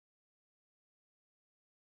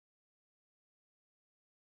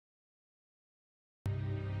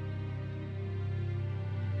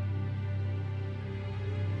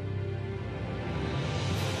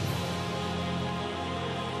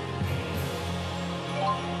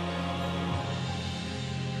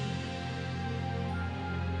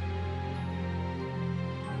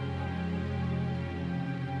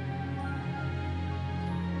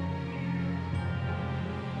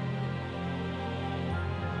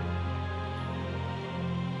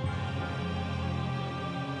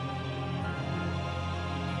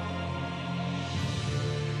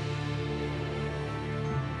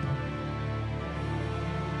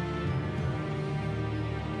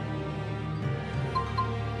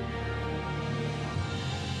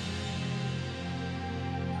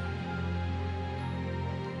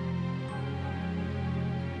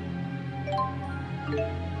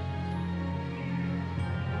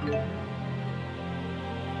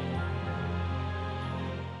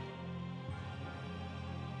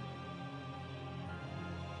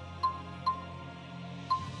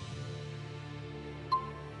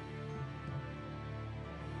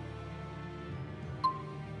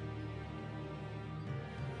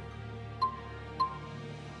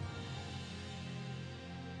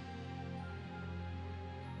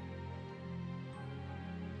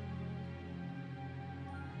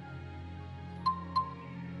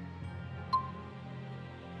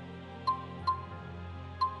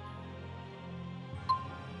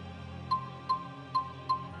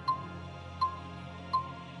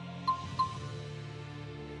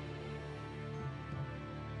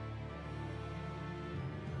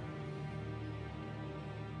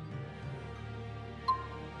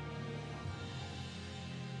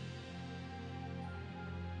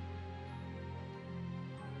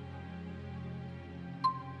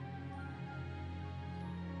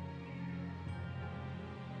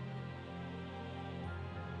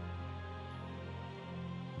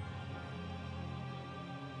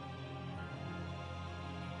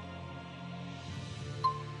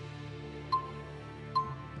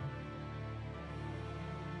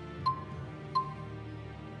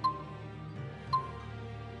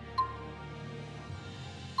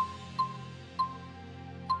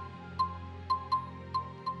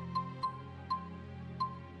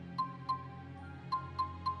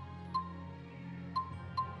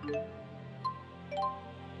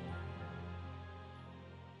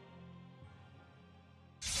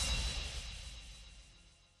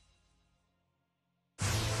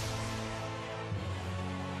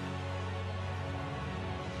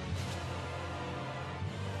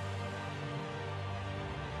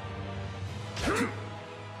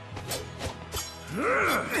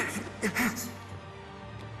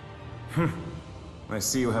I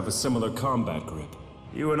see you have a similar combat grip.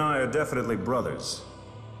 You and I are definitely brothers.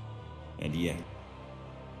 And yet...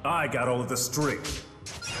 I got all of the strength.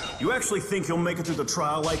 You actually think you'll make it through the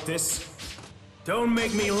trial like this? Don't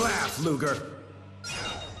make me laugh, Luger!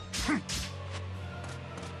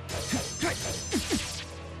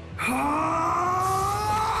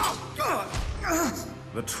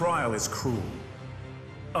 The trial is cruel.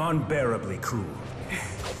 Unbearably cruel.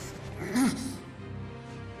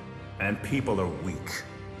 And people are weak.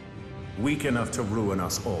 Weak enough to ruin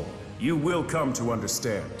us all. You will come to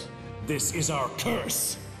understand. This is our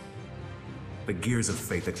curse! The gears of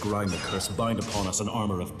fate that grind the curse bind upon us an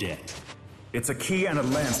armor of death. It's a key and a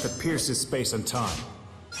lance that pierces space and time.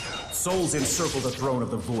 Souls encircle the throne of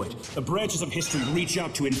the void. The branches of history reach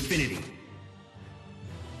out to infinity.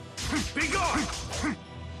 Be gone!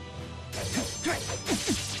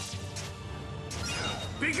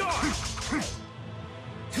 Be gone!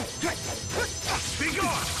 Be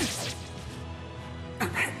gone!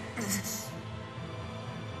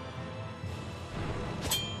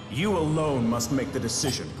 You alone must make the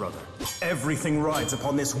decision, brother. Everything rides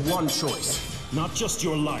upon this one choice. Not just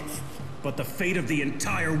your life, but the fate of the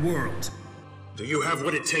entire world. Do you have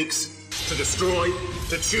what it takes to destroy,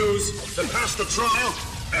 to choose, to pass the trial?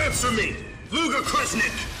 Answer me, Luger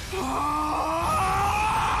Kresnik!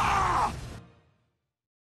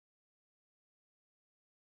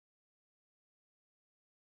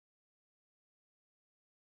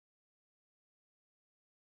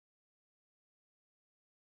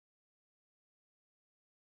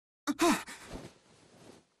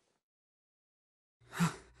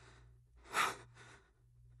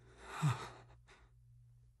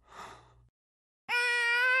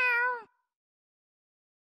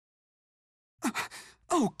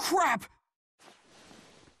 Oh, crap!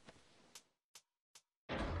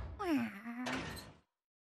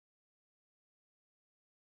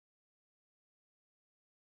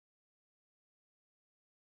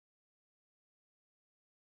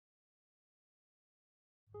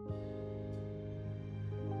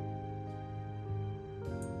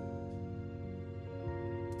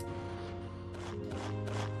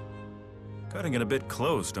 Cutting it a bit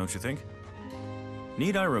close, don't you think?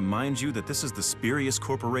 Need I remind you that this is the Spurious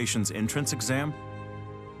Corporation's entrance exam?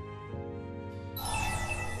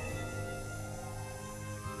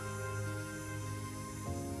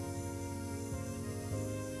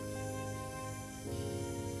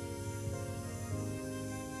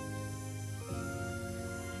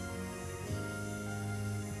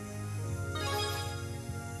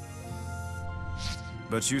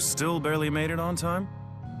 But you still barely made it on time?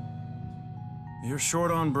 You're short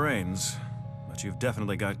on brains, but you've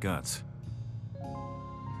definitely got guts.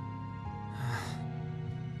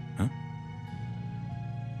 Huh?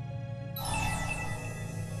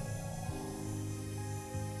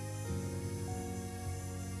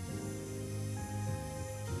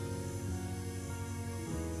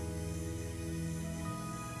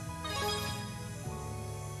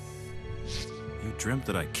 You dreamt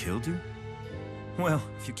that I killed you? Well,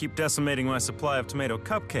 if you keep decimating my supply of tomato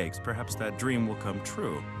cupcakes, perhaps that dream will come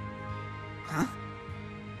true. Huh?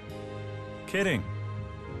 Kidding.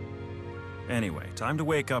 Anyway, time to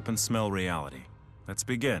wake up and smell reality. Let's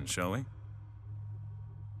begin, shall we?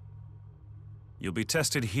 You'll be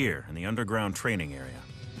tested here, in the underground training area.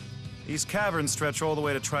 These caverns stretch all the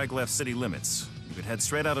way to Triglav city limits. You could head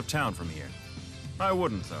straight out of town from here. I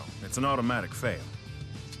wouldn't, though. It's an automatic fail.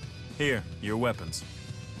 Here, your weapons.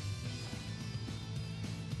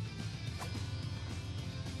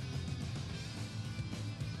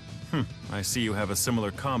 I see you have a similar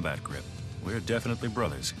combat grip. We're definitely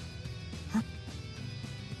brothers. Huh?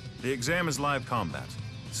 The exam is live combat.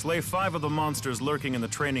 Slay 5 of the monsters lurking in the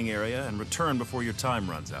training area and return before your time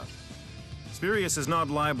runs out. Spurious is not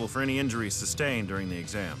liable for any injuries sustained during the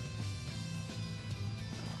exam.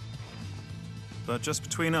 But just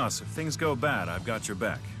between us, if things go bad, I've got your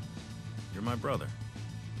back. You're my brother.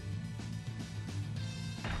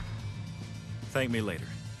 Thank me later.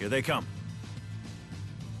 Here they come.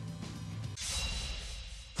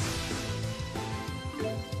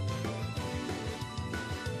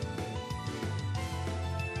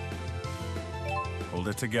 Hold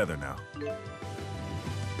it together now.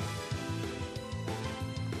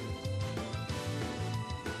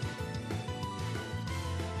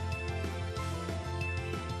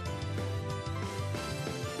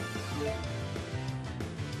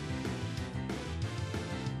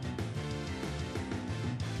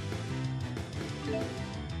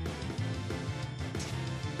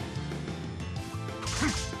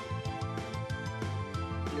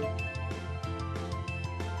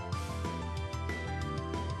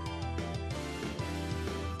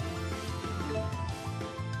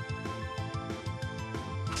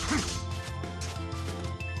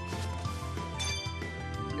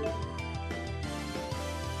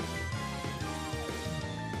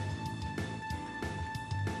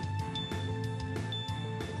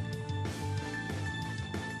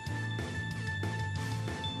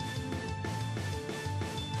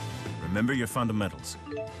 Remember your fundamentals.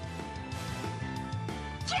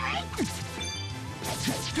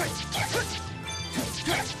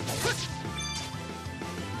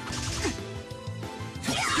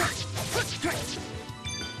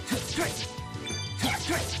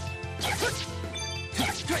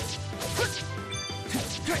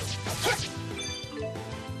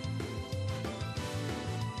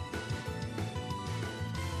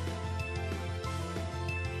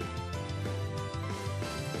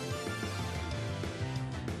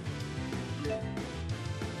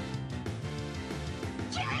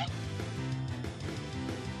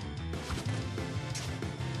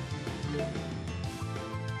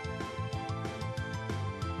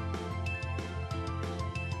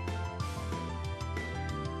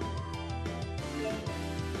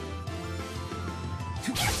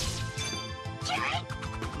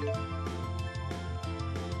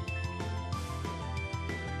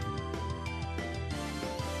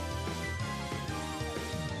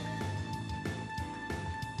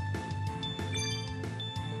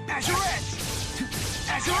 As your edge!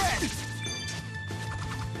 As your edge!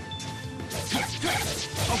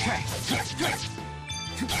 Okay.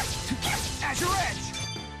 As your edge!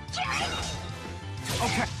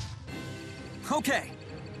 Okay. Okay.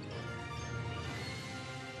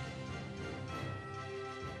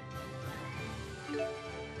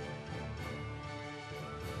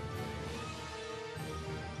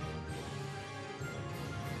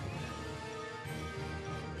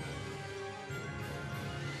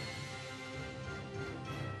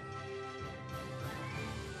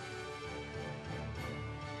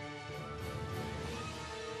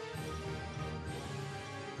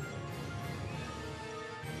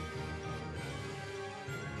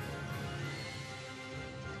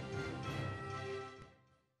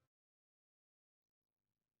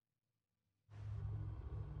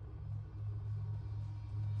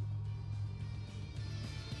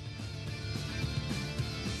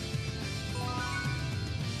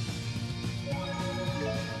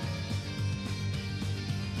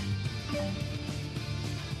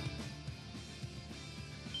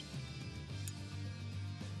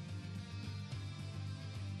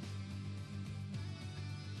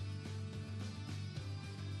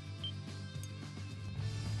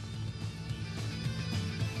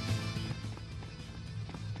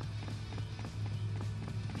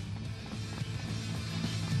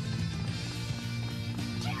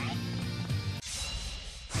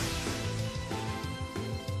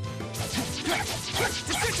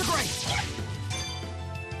 Disintegrate!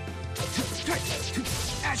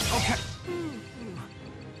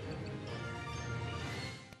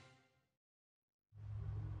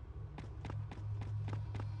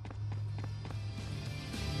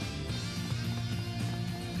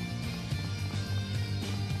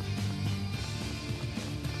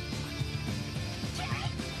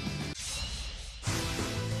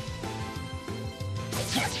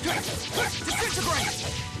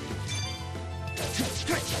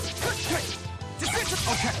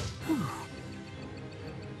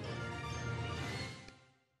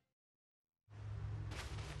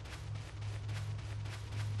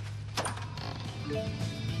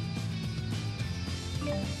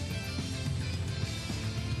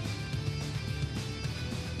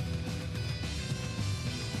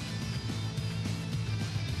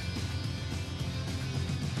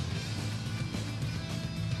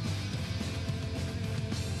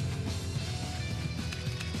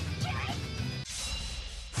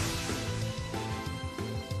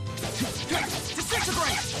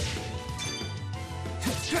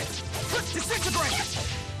 Okay. Disintegrate!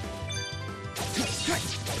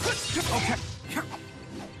 Okay. Okay.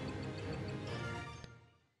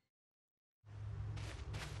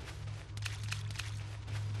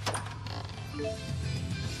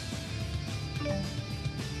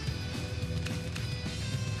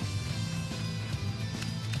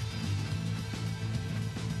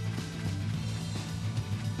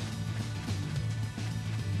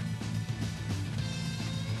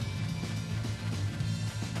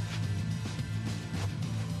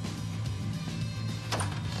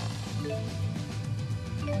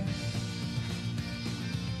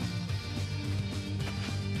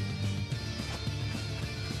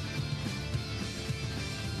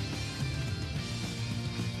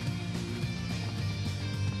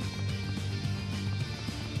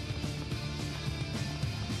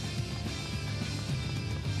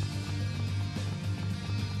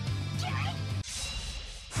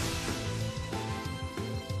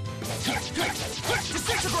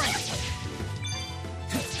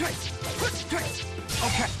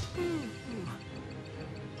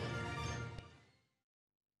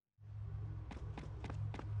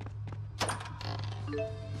 Disintegrate!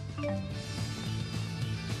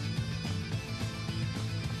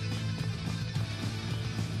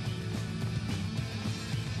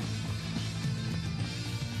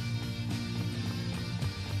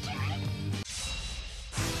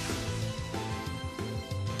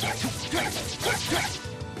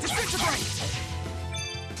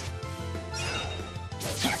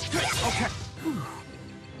 Okay.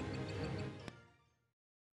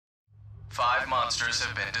 5 monsters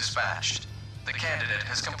have been dispatched. The candidate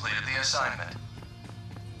has completed the assignment.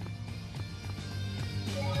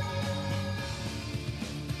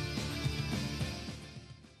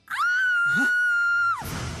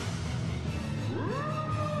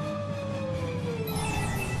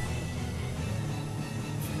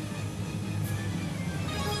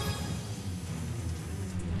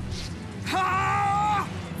 Ha!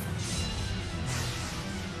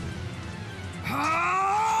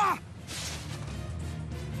 Ha!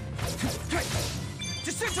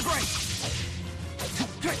 Disintegrate!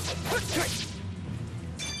 Disintegrate! Disintegrate!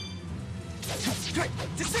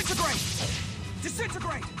 Disintegrate!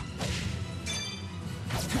 Disintegrate!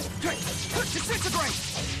 Disintegrate!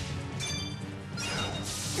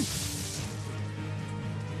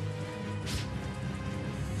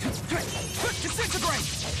 Disintegrate!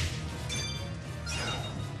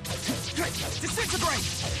 Disintegrate!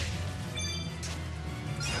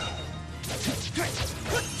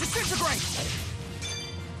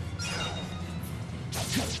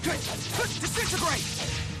 Disintegrate!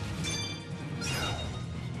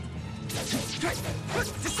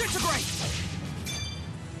 Disintegrate!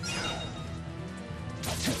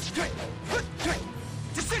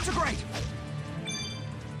 Disintegrate!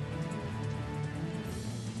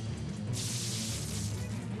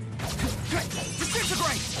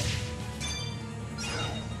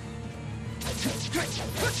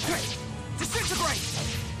 Disintegrate! Disintegrate! Disintegrate!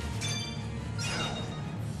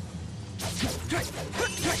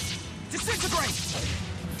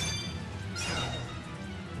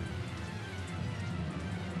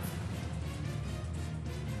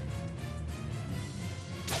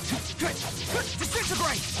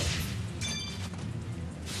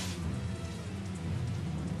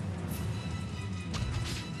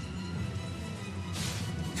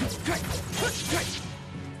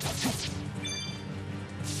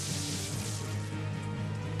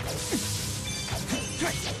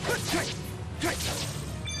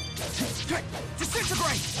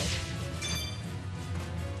 Disintegrate!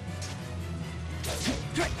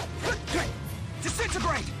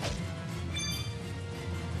 Disintegrate!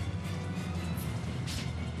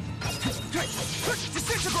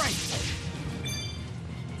 Disintegrate!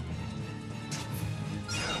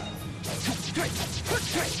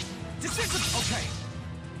 Disintegrate! Okay.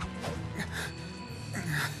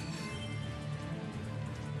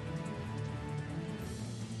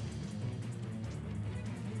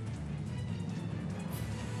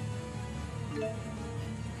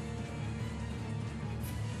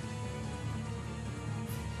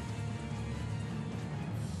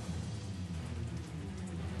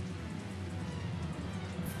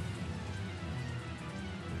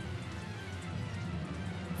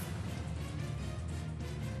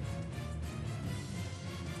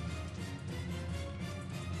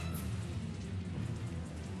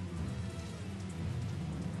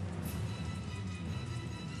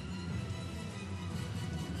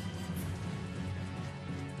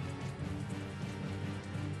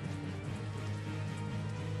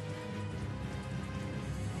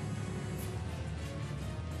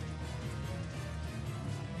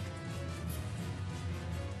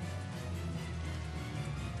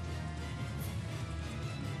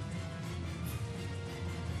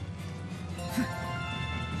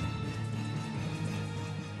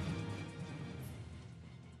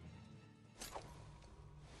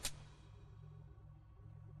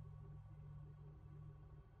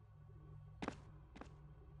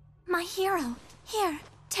 My hero. Here,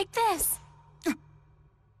 take this.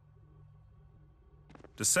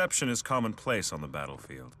 Deception is commonplace on the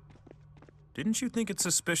battlefield. Didn't you think it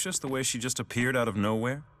suspicious the way she just appeared out of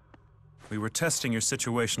nowhere? We were testing your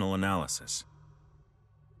situational analysis.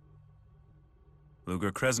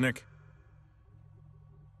 Luger Kresnik,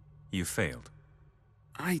 you failed.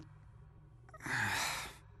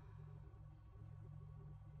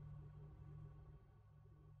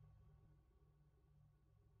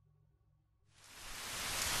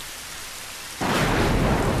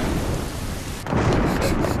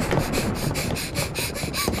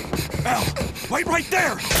 Al, wait right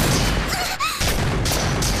there!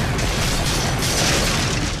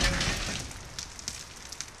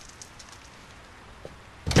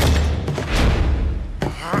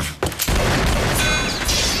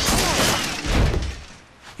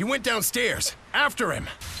 He went downstairs. After him.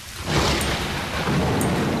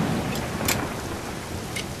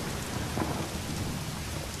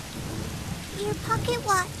 Your pocket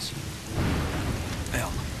watch.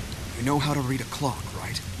 Elle, you know how to read a clock,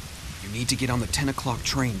 right? You need to get on the 10 o'clock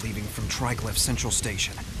train leaving from Triglyph Central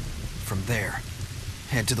Station. From there,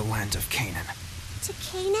 head to the land of Canaan. To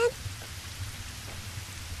Canaan?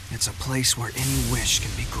 It's a place where any wish can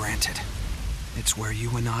be granted. It's where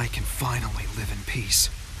you and I can finally live in peace.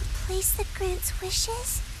 A place that grants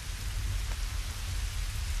wishes?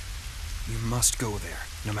 You must go there,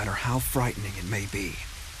 no matter how frightening it may be.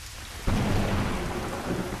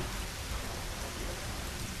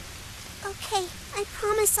 Okay, I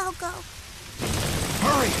promise I'll go.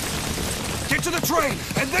 Hurry! Get to the train,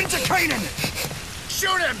 and then to Canaan!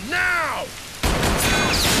 Shoot him now!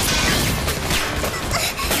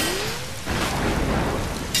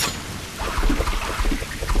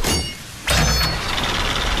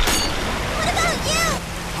 What about you?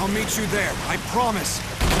 I'll meet you there, I promise.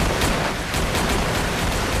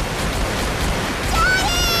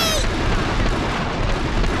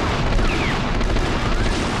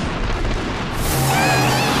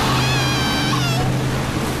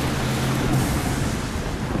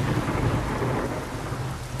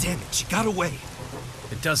 Damn it, she got away.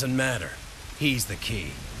 It doesn't matter. He's the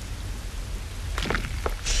key.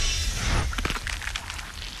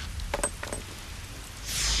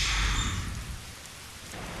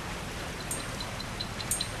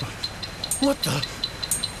 What the?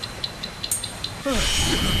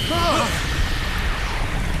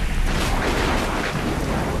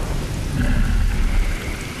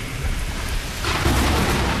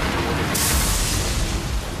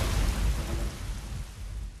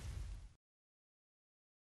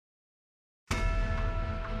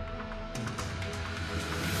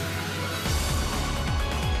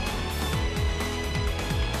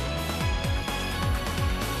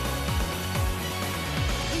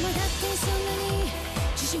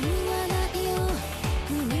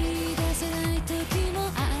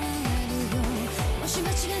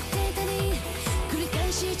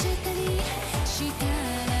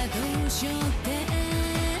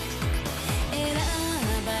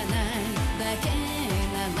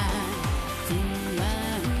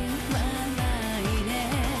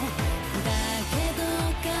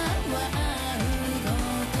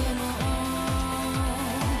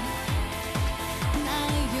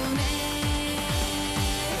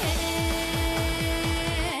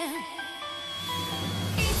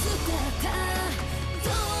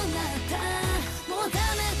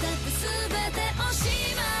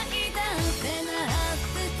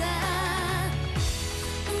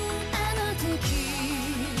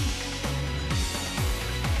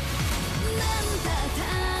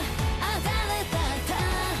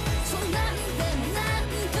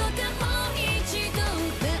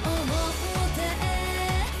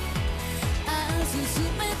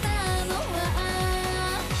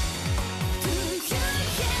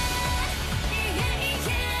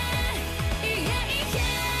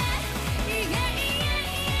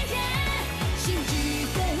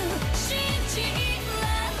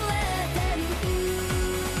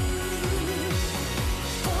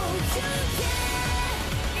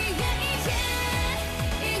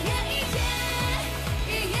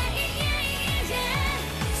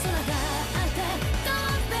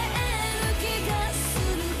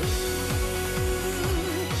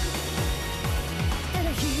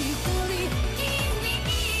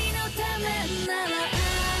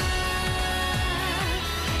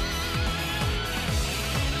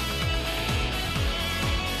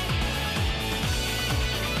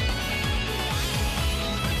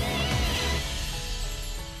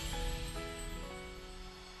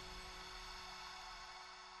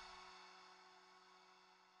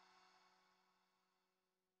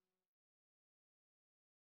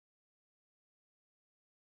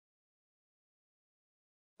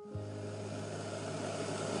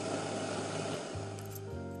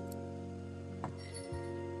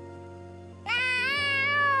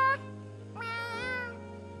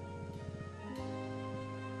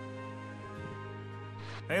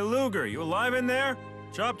 Hey, Luger, you alive in there?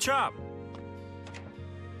 Chop chop.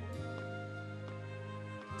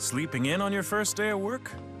 Sleeping in on your first day of work?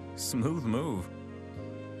 Smooth move.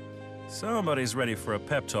 Somebody's ready for a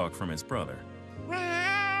pep talk from his brother.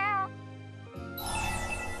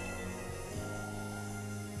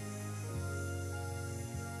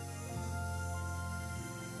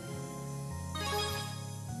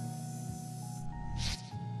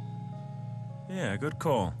 Yeah, good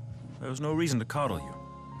call. There was no reason to coddle you.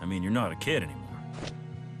 I mean, you're not a kid anymore.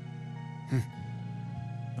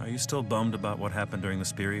 Are you still bummed about what happened during the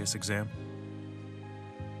Spurious exam?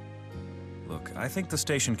 Look, I think the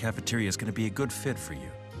station cafeteria is going to be a good fit for you.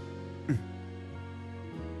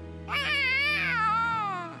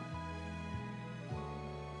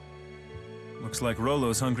 Looks like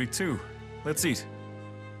Rolo's hungry too. Let's eat.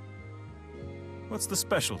 What's the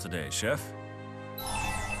special today, Chef?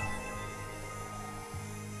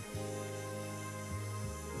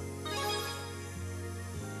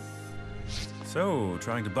 So,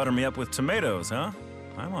 trying to butter me up with tomatoes, huh?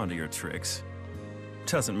 I'm onto your tricks.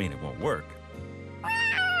 Doesn't mean it won't work.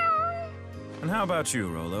 And how about you,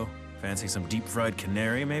 Rolo? Fancy some deep-fried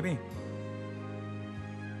canary, maybe?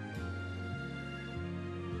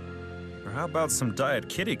 Or how about some Diet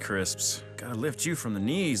Kitty crisps? Gotta lift you from the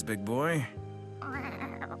knees, big boy.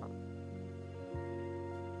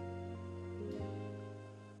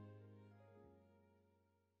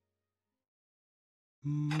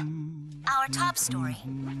 Our top story.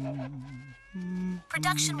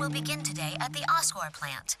 Production will begin today at the Oscorp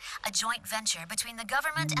plant, a joint venture between the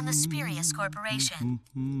government and the Spurious Corporation.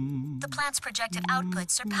 The plant's projected output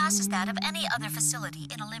surpasses that of any other facility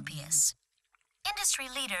in Olympias. Industry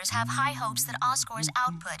leaders have high hopes that Oscorp's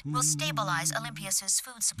output will stabilize Olympias's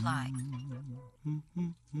food supply.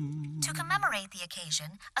 To commemorate the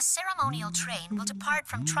occasion, a ceremonial train will depart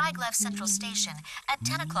from Triglev Central Station at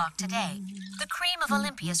 10 o'clock today. The cream of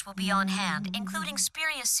Olympias will be on hand, including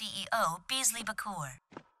Spurious CEO Beasley Bakur.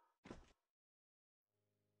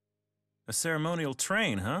 A ceremonial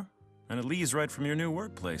train, huh? And it leaves right from your new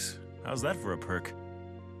workplace. How's that for a perk?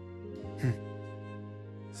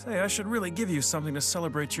 Say, I should really give you something to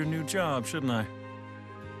celebrate your new job, shouldn't I?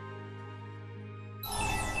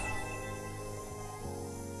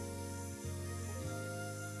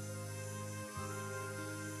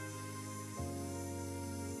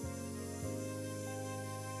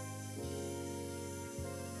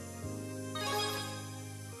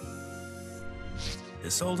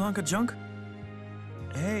 This old hunk of junk?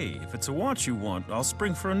 Hey, if it's a watch you want, I'll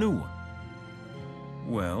spring for a new one.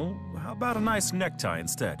 Well, how about a nice necktie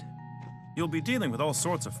instead? You'll be dealing with all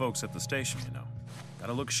sorts of folks at the station, you know.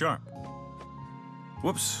 Gotta look sharp.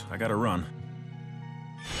 Whoops, I gotta run.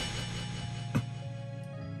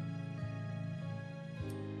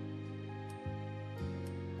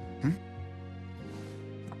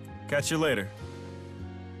 Catch you later.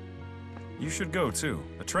 You should go, too.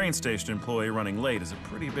 A train station employee running late is a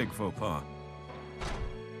pretty big faux pas.